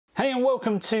Hey and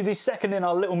welcome to the second in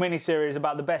our little mini-series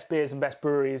about the best beers and best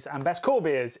breweries and best core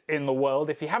beers in the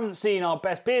world. If you haven't seen our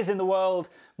best beers in the world,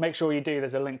 make sure you do.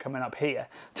 There's a link coming up here.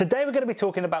 Today we're going to be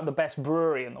talking about the best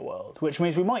brewery in the world, which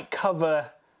means we might cover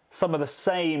some of the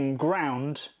same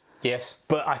ground. Yes.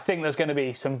 But I think there's going to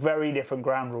be some very different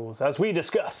ground rules as we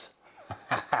discuss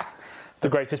the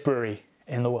greatest brewery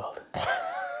in the world.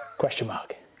 Question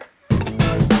mark.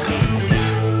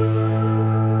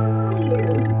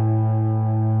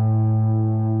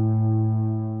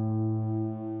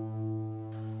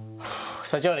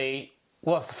 So Johnny,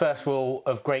 what's the first rule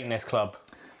of Greatness Club?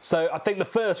 So I think the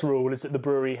first rule is that the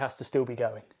brewery has to still be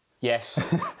going. Yes,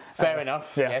 fair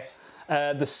enough, yeah. Yes.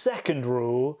 The second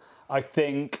rule, I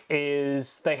think,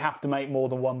 is they have to make more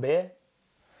than one beer.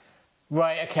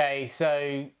 Right, okay,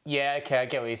 so, yeah, okay, I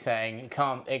get what you're saying.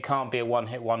 It can't be a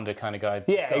one-hit wonder kind of guy.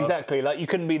 Yeah, exactly. Like, you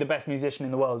couldn't be the best musician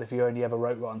in the world if you only ever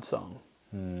wrote one song.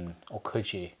 Or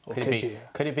could you? Or could you?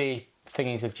 Could it be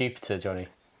Thingies of Jupiter, Johnny?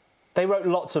 They wrote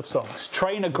lots of songs.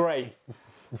 Train are great.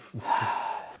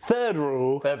 Third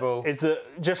rule is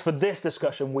that just for this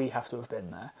discussion, we have to have been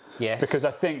there. Yes. Because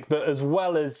I think that as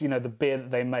well as, you know, the beer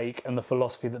that they make and the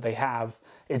philosophy that they have,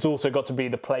 it's also got to be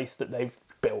the place that they've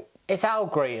built. It's our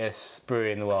greatest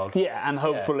brewery in the world. Yeah, and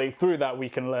hopefully through that we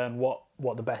can learn what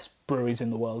the best breweries in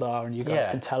the world are, and you guys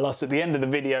can tell us at the end of the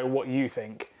video what you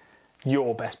think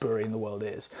your best brewery in the world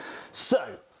is. So,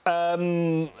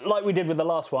 like we did with the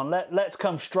last one, let's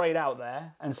come straight out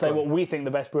there and say what we think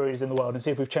the best breweries in the world and see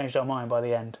if we've changed our mind by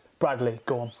the end. Bradley,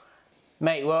 go on.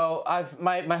 Mate, well,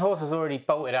 my horse has already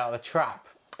bolted out of the trap,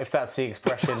 if that's the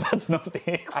expression. That's not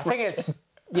the expression. I think it's,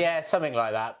 yeah, something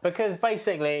like that. Because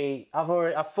basically,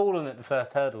 I've fallen at the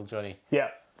first hurdle, Johnny. Yeah.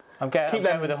 I'm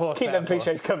going with the horse. Keep them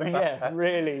cliches coming, yeah,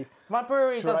 really. My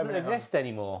brewery doesn't exist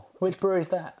anymore. Which brewery is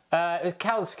that? It was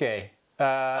Kout.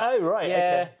 Oh, right, yeah,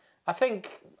 okay. I think,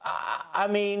 I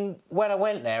mean, when I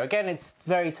went there, again, it's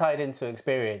very tied into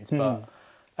experience, but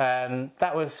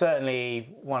that was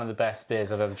certainly one of the best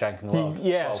beers I've ever drank in the world.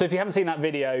 Yeah, well, so if you haven't seen that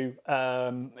video,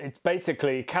 it's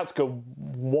basically, Kout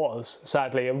was,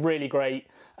 sadly, a really great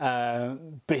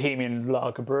Bohemian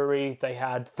lager brewery. They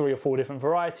had 3 or 4 different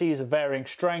varieties of varying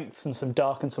strengths and some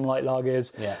dark and some light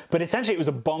lagers. Yeah. But essentially it was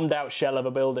a bombed out shell of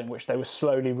a building which they were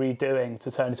slowly redoing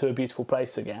to turn into a beautiful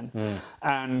place again.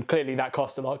 And clearly that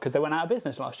cost a lot because they went out of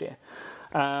business last year.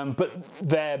 But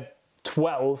their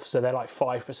 12, so they're like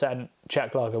 5%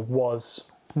 Czech lager, was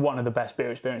one of the best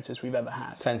beer experiences we've ever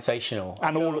had. Sensational.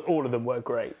 And all of them were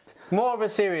great. More of a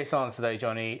serious answer though,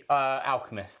 Johnny.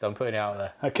 Alchemist, I'm putting it out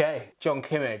there. Okay. John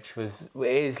Kimmich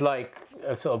is like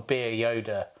a sort of beer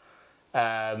Yoda.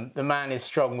 The man is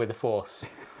strong with the force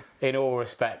in all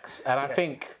respects. And I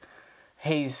think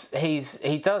he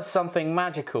does something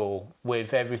magical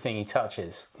with everything he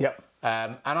touches. Yep.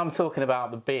 And I'm talking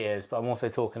about the beers, but I'm also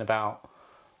talking about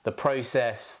the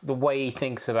process, the way he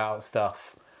thinks about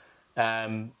stuff.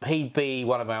 He'd be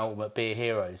one of my ultimate beer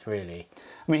heroes, really.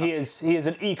 I mean, he is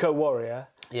an eco warrior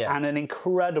and an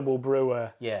incredible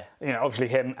brewer. Yeah, you know, obviously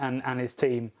him and his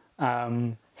team.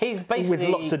 He's basically with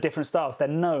lots of different styles. They're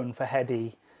known for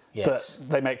heady, but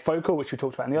they make Focal, which we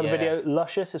talked about in the other video.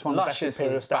 Luscious is one of the best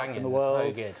imperial stouts in the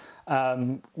world. So good.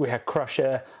 We had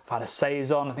Crusher. I've had a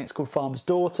saison. I think it's called Farmer's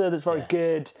Daughter. That's very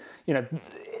good. You know,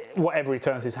 whatever he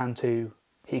turns his hand to,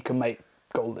 he can make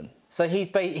golden. So he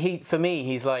for me,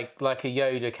 he's like a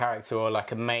Yoda character or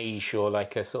like a mage or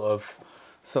like a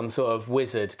some sort of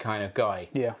wizard kind of guy.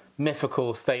 Yeah.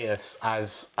 Mythical status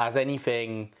as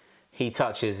anything he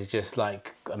touches is just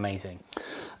like amazing.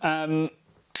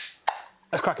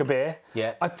 Let's crack a beer.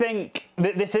 Yeah. I think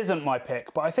this isn't my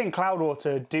pick, but I think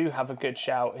Cloudwater do have a good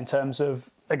shout in terms of,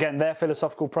 again, their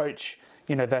philosophical approach.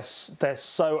 You know, they're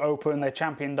so open, they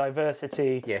champion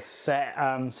diversity. Yes. They're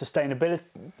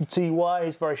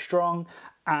sustainability-wise very strong.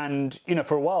 And, you know,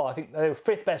 for a while, I think they were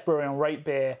 5th best brewery on Rate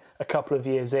Beer a couple of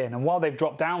years in. And while they've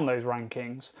dropped down those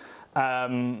rankings,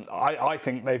 I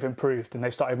think they've improved and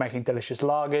they've started making delicious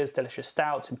lagers, delicious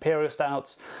stouts, imperial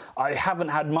stouts. I haven't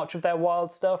had much of their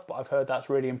wild stuff, but I've heard that's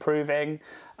really improving.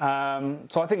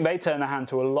 So I think they turn their hand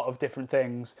to a lot of different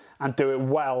things and do it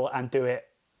well and do it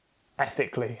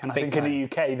ethically. And I think in the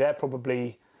UK, they're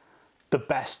probably the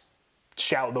best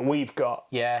shout that we've got.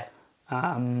 Yeah.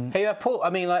 Hey, Paul, I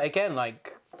mean, like, again,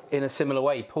 like, in a similar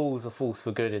way, Paul's a force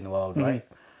for good in the world, right?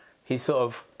 He's sort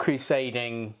of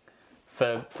crusading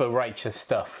for righteous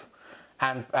stuff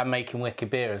and making wicked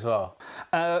beer as well.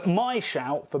 My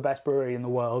shout for best brewery in the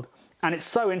world, and it's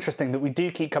so interesting that we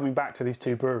do keep coming back to these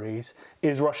 2 breweries,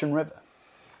 is Russian River.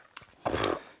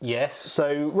 Yes.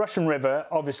 So Russian River,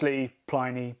 obviously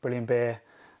Pliny, brilliant beer.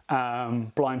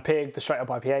 Blind Pig, the straight up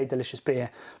IPA, delicious beer.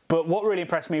 But what really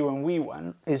impressed me when we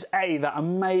went is that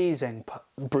amazing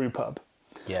brew pub.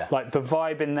 Yeah. Like the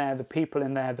vibe in there, the people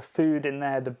in there, the food in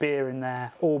there, the beer in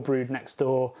there, all brewed next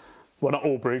door. Well, not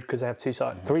all brewed because they have 3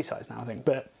 sites now, I think.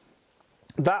 But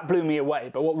that blew me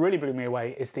away. But what really blew me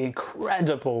away is the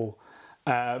incredible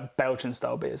Belgian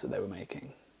style beers that they were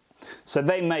making. So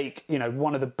they make, you know,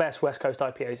 one of the best West Coast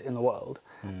IPAs in the world,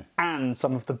 and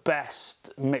some of the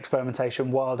best mixed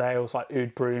fermentation wild ales like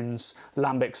Oud Bruins,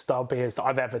 Lambic style beers that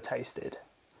I've ever tasted.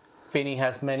 Vinny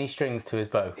has many strings to his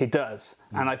bow. He does,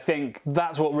 and I think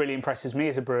that's what really impresses me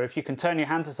as a brewer. If you can turn your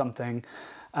hand to something,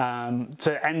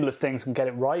 to endless things and get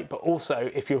it right, but also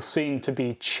if you're seen to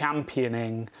be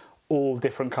championing all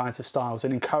different kinds of styles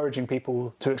and encouraging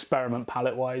people to experiment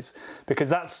palate-wise, because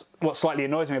that's what slightly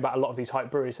annoys me about a lot of these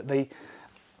hype breweries, that they,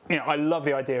 you know, I love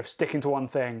the idea of sticking to one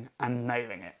thing and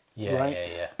nailing it, right?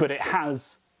 Yeah. But it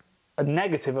has a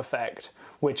negative effect,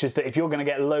 which is that if you're going to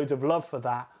get loads of love for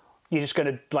that, you're just going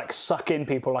to like suck in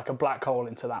people like a black hole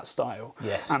into that style.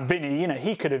 Yes. And Vinny, you know,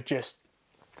 he could have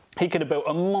built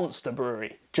a monster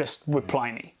brewery just with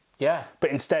Pliny. Yeah. But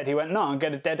instead he went, no, I'm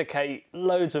going to dedicate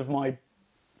loads of my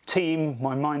team,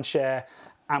 my mind share,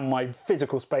 and my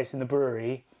physical space in the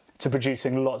brewery to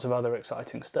producing lots of other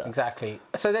exciting stuff. Exactly.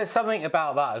 So there's something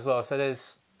about that as well. So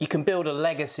you can build a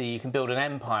legacy, you can build an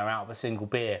empire out of a single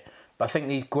beer. But I think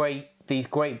these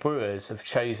great brewers have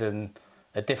chosen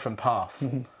a different path,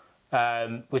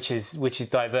 which is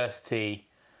diversity.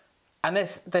 And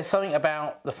there's something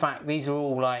about the fact these are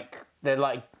all they're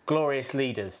like glorious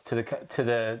leaders to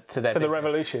the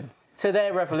revolution. To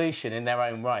their revolution in their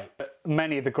own right.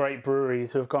 Many of the great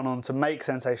breweries who have gone on to make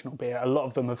sensational beer, a lot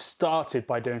of them have started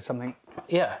by doing something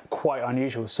quite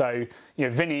unusual. So, you know,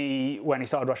 Vinny, when he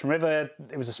started Russian River,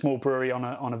 it was a small brewery on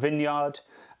a vineyard,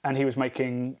 and he was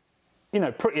making, you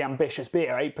know, pretty ambitious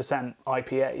beer, 8%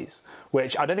 IPAs,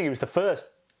 which I don't think he was the first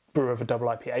brewer of a double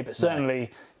IPA, but certainly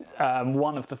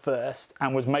one of the first,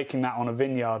 and was making that on a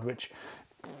vineyard, which,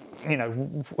 you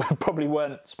know, probably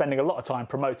weren't spending a lot of time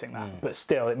promoting that, but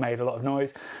still it made a lot of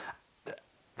noise.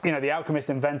 You know, the Alchemist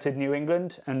invented New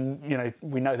England, and, you know,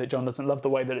 we know that John doesn't love the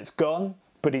way that it's gone,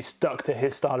 but he's stuck to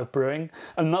his style of brewing.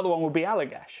 Another one would be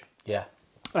Allagash. Yeah.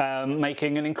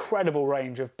 Making an incredible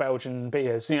range of Belgian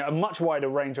beers, you know, a much wider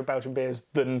range of Belgian beers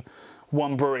than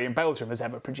one brewery in Belgium has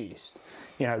ever produced.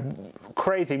 You know,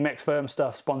 crazy mixed firm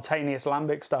stuff, spontaneous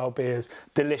lambic style beers,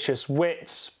 delicious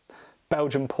wits,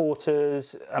 Belgian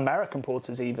porters, American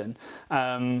porters even.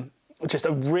 Just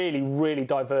a really, really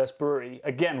diverse brewery,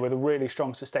 again with a really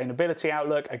strong sustainability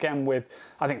outlook, again with,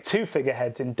 I think, 2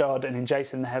 figureheads in Dodd and in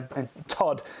Jason,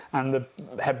 Todd and the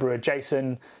head brewer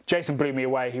Jason. Jason blew me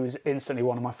away. He was instantly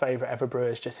one of my favourite ever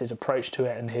brewers, just his approach to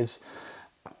it and his,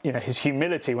 you know, his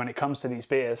humility when it comes to these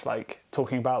beers, like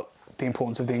talking about the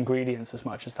importance of the ingredients as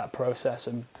much as that process,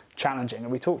 and challenging.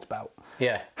 And we talked about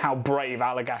how brave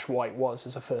Allagash White was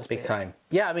as a first beer. Big time.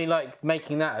 Yeah, I mean, like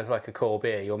making that as like a core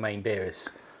beer, your main beer is,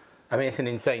 I mean, it's an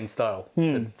insane style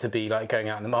to be like going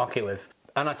out in the market with.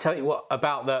 And I tell you what,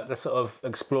 about the sort of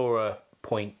explorer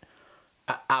point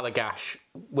at Allagash,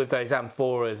 with those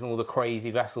amphoras and all the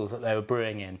crazy vessels that they were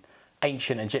brewing in,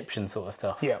 ancient Egyptian sort of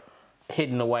stuff. Yeah.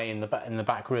 Hidden away in the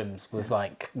back rooms was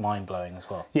like mind blowing as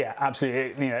well. Yeah,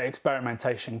 absolutely. You know,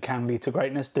 experimentation can lead to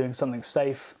greatness. Doing something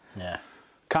safe,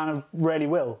 kind of rarely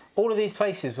will. All of these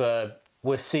places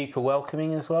were super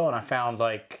welcoming as well, and I found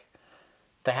like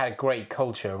they had a great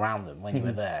culture around them when you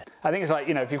were there. I think it's like,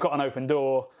 you know, if you've got an open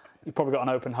door, you've probably got an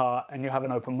open heart, and you have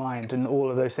an open mind, and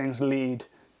all of those things lead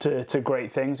to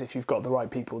great things if you've got the right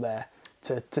people there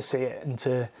to see it and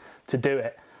to do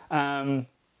it.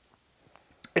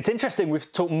 It's interesting,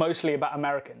 we've talked mostly about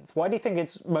Americans. Why do you think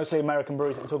it's mostly American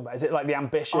breweries that we're talking about? Is it like the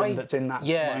ambition that's in that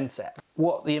mindset?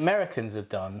 What the Americans have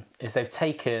done is they've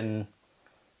taken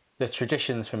the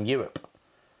traditions from Europe,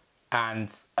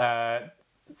 and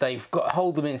they've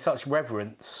hold them in such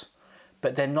reverence,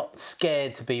 but they're not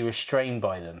scared to be restrained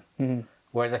by them.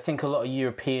 Whereas I think a lot of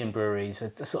European breweries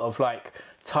are sort of like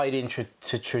tied into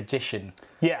tradition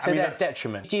to their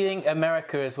detriment. Do you think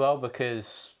America as well,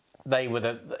 because they were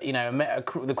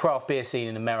the craft beer scene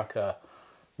in America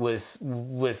was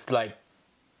like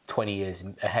 20 years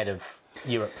ahead of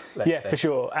Europe, let's say. For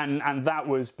sure. And that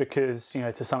was because, you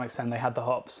know, to some extent they had the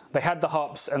hops. They had the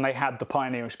hops and they had the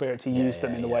pioneering spirit to use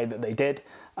them in the way that they did.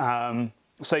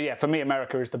 So yeah, for me,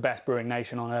 America is the best brewing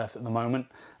nation on earth at the moment,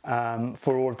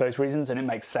 for all of those reasons, and it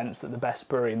makes sense that the best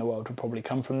brewery in the world would probably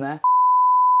come from there.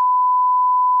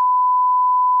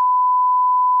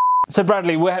 So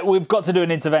Bradley, we've got to do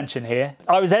an intervention here.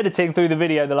 I was editing through the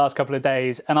video the last couple of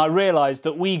days, and I realised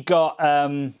that we got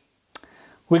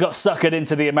we got suckered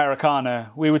into the Americana.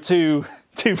 We were too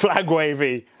flag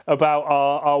wavy about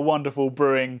our wonderful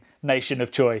brewing nation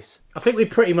of choice. I think we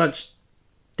pretty much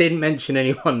didn't mention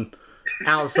anyone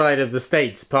outside of the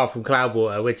States apart from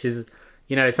Cloudwater, which is,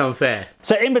 you know, it's unfair.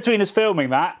 So in between us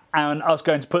filming that and us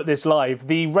going to put this live,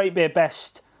 the Rate Beer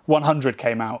Best 100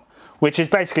 came out, which is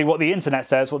basically what the internet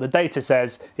says, what the data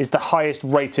says, is the highest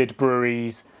rated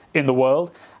breweries in the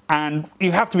world. And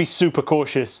you have to be super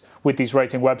cautious with these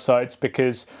rating websites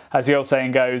because, as the old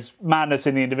saying goes, madness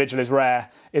in the individual is rare,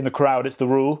 in the crowd it's the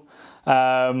rule.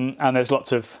 And there's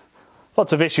lots of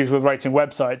issues with rating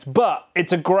websites, but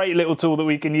it's a great little tool that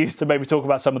we can use to maybe talk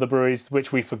about some of the breweries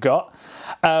which we forgot.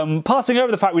 Passing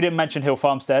over the fact we didn't mention Hill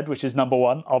Farmstead, which is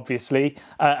 #1, obviously,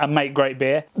 and make great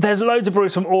beer. There's loads of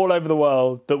breweries from all over the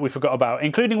world that we forgot about,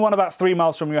 including one about 3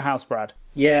 miles from your house, Brad.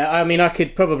 Yeah, I mean, I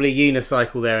could probably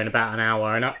unicycle there in about an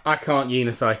hour, and I can't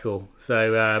unicycle.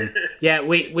 So, yeah,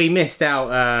 we missed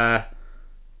out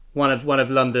one of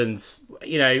London's,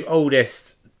 you know,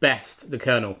 oldest, best, the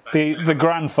Kernel. The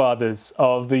grandfathers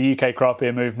of the UK craft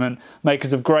beer movement,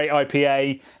 makers of great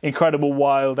IPA, incredible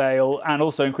wild ale, and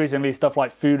also increasingly stuff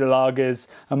like food lagers,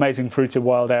 amazing fruited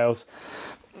wild ales.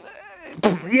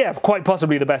 Yeah, quite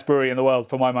possibly the best brewery in the world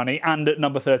for my money, and at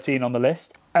number 13 on the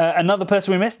list. Another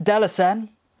person we missed, Dolle,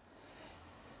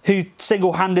 who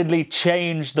single-handedly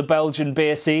changed the Belgian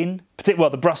beer scene, well,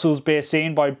 the Brussels beer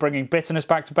scene, by bringing bitterness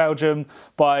back to Belgium,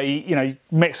 by, you know,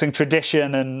 mixing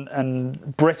tradition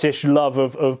and British love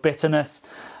of bitterness,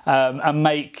 and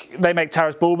they make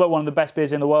Taras Bulba, one of the best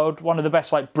beers in the world, one of the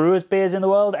best like brewers beers in the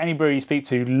world. Any brewer you speak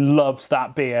to loves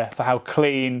that beer for how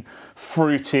clean,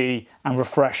 fruity, and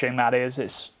refreshing that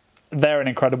is. They're an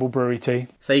incredible brewery too.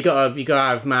 So you gotta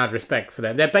have mad respect for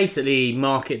them. They're basically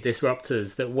market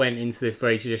disruptors that went into this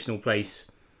very traditional place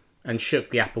and shook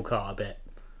the apple cart a bit.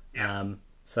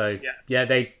 Yeah,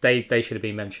 they should have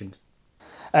been mentioned.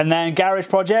 And then Garage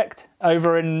Project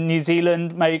over in New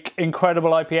Zealand make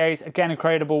incredible IPAs, again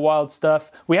incredible wild stuff.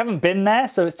 We haven't been there,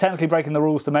 so it's technically breaking the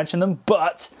rules to mention them,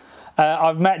 but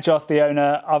I've met Joss, the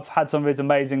owner. I've had some of his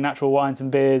amazing natural wines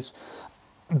and beers.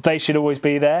 They should always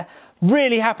be there.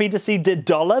 Really happy to see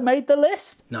Dolle made the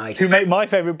list. Nice. Who make my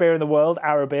favourite beer in the world,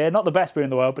 Arrow beer. Not the best beer in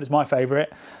the world, but it's my favourite.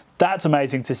 That's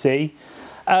amazing to see.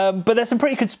 But there's some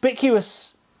pretty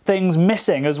conspicuous things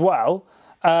missing as well.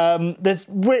 There's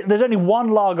only one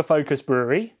lager-focused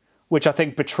brewery, which I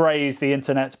think betrays the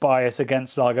internet's bias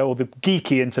against lager, or the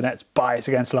geeky internet's bias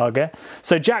against lager.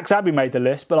 So Jack's Abbey made the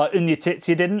list, but like Unya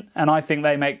Titsya didn't, and I think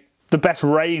they make the best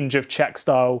range of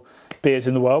Czech-style beers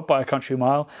in the world by a country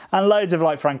mile, and loads of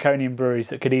like Franconian breweries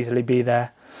that could easily be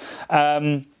there.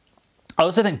 I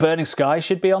also think Burning Sky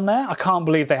should be on there. I can't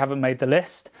believe they haven't made the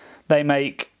list. They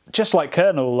make, just like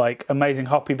Kernel, like amazing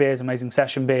hoppy beers, amazing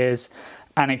session beers,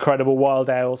 and incredible wild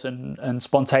ales and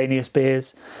spontaneous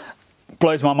beers.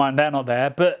 Blows my mind they're not there.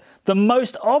 But the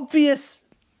most obvious,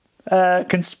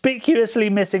 conspicuously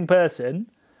missing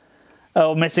person,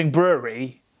 or missing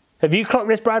brewery, have you clocked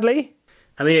this, Bradley?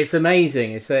 I mean, it's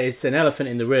amazing. It's an elephant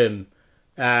in the room.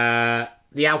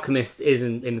 The Alchemist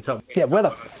isn't in the top. Yeah, where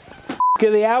the f*** are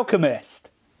the Alchemist?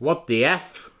 What the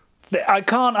F? I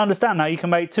can't understand how you can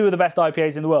make 2 of the best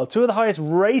IPAs in the world, 2 of the highest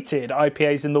rated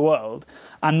IPAs in the world,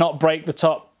 and not break the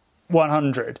top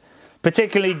 100,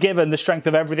 particularly given the strength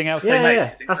of everything else they make.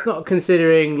 Yeah, that's not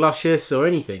considering Luscious or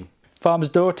anything. Farmer's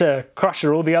Daughter,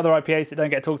 Crusher, all the other IPAs that don't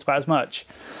get talked about as much.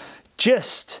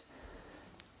 Just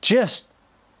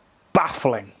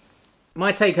baffling.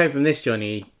 My take home from this,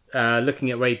 Johnny, looking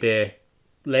at Rate Beer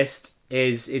list,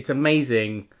 is it's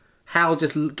amazing how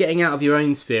just getting out of your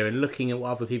own sphere and looking at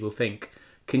what other people think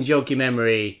can jog your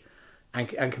memory and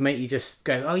can make you just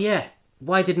go, oh yeah,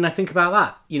 why didn't I think about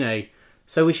that? You know,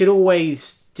 so we should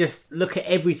always just look at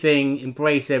everything,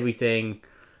 embrace everything,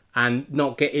 and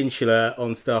not get insular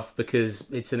on stuff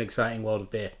because it's an exciting world of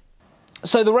beer.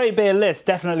 So the Rate Beer list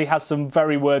definitely has some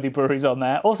very worthy breweries on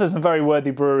there. Also some very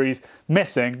worthy breweries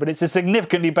missing, but it's a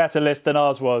significantly better list than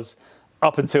ours was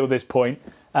up until this point.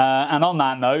 And on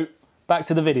that note, back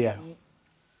to the video.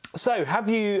 So have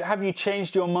you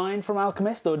changed your mind from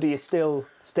Alchemist, or do you still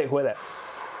stick with it?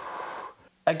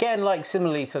 Again, like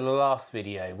similarly to the last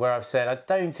video, where I've said I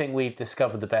don't think we've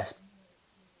discovered the best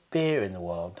beer in the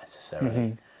world necessarily.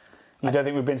 Mm-hmm. You don't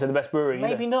think we've been to the best brewery?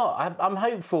 Maybe not. I'm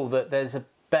hopeful that there's a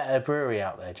better brewery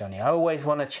out there, Johnny. I always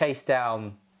want to chase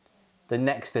down the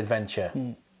next adventure.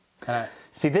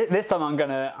 See, this time I'm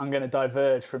gonna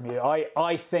diverge from you.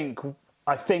 I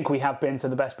think we have been to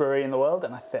the best brewery in the world,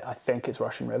 and I think it's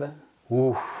Russian River.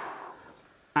 Oof.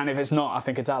 And if it's not, I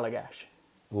think it's Allagash.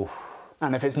 Oof.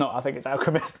 And if it's not, I think it's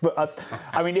Alchemist. But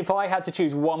I mean, if I had to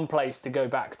choose one place to go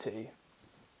back to,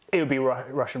 it would be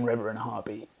Russian River in a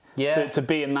heartbeat. Yeah. To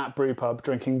be in that brew pub,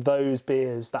 drinking those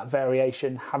beers, that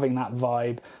variation, having that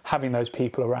vibe, having those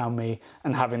people around me,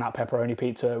 and having that pepperoni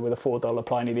pizza with a $4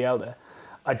 Pliny the Elder.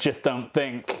 I just don't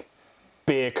think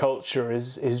beer culture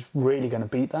is really going to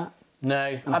beat that.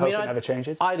 No, I mean, it never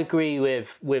changes. I'd agree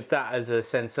with that as a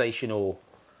sensational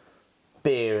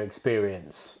beer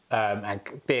experience and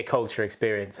beer culture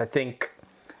experience. I think,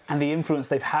 and the influence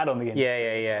they've had on the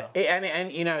industry. Yeah. Well.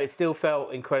 And you know, it still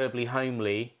felt incredibly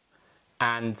homely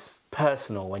and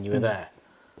personal when you were there.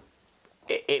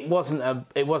 It wasn't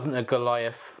a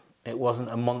Goliath. It wasn't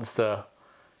a monster.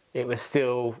 It was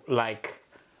still like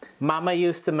Mama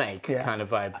used to make kind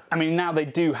of vibe. I mean, now they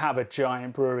do have a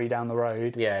giant brewery down the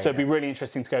road. Yeah. So it'd be really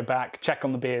interesting to go back, check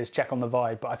on the beers, check on the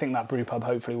vibe. But I think that brew pub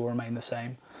hopefully will remain the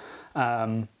same.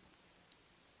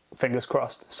 Fingers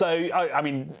crossed. So, I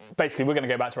mean, basically, we're going to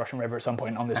go back to Russian River at some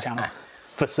point on this channel.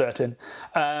 For certain.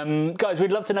 Guys,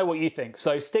 we'd love to know what you think.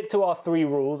 So stick to our 3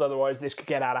 rules, otherwise this could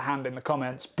get out of hand in the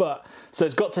comments. So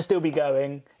it's got to still be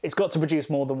going, it's got to produce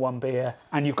more than 1 beer,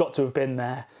 and you've got to have been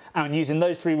there. And using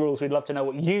those 3 rules, we'd love to know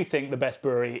what you think the best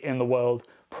brewery in the world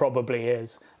probably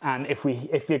is. And if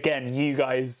again, you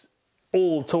guys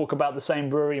all talk about the same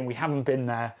brewery and we haven't been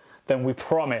there, then we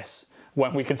promise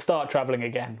when we can start traveling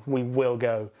again, we will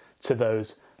go to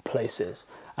those places.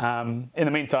 In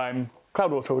the meantime,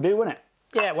 Cloudwater will do, won't it?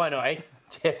 Yeah, why not, eh?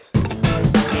 Cheers.